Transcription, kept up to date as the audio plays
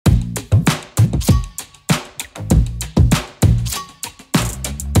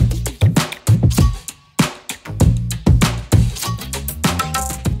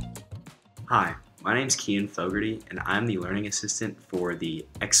Hi, my name is Kian Fogarty, and I'm the Learning Assistant for the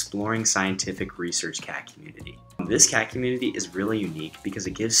Exploring Scientific Research CAT community. This CAT community is really unique because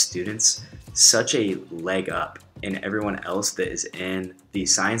it gives students such a leg up in everyone else that is in the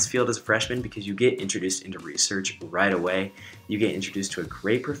science field as a freshman, because you get introduced into research right away. You get introduced to a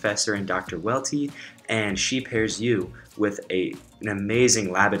great professor in Dr. Welty, and she pairs you with an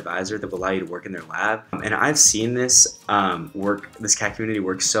amazing lab advisor that will allow you to work in their lab. And I've seen this this CAT community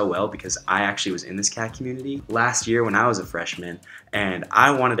work so well because I actually was in this CAT community last year when I was a freshman, and I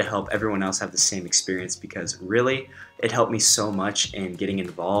wanted to help everyone else have the same experience because really it helped me so much in getting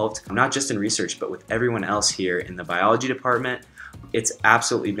involved, not just in research, but with everyone else here in the biology department. It's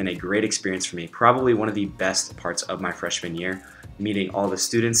absolutely been a great experience for me, probably one of the best parts of my freshman year, meeting all the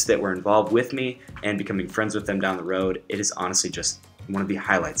students that were involved with me and becoming friends with them down the road. It is honestly just one of the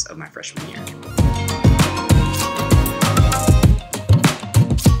highlights of my freshman year.